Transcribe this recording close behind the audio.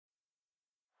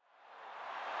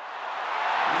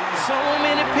So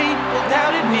many people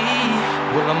doubted me.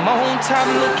 Well, I'm on top,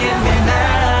 look at me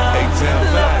now.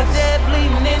 Love for dead,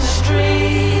 bleeding in the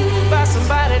street by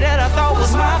somebody that I thought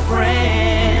was my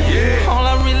friend. All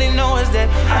I really know is that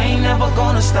I ain't never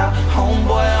gonna stop.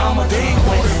 Homeboy, I'm a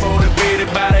delinquent. Motivated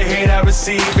by the hate I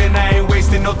receive, and I ain't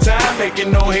wasting no time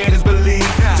making no haters believe.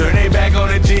 Turn they back on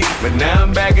the G, but now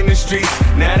I'm back in the streets.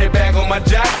 Now they back on my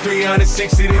job,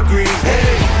 360 degrees.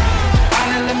 Hey.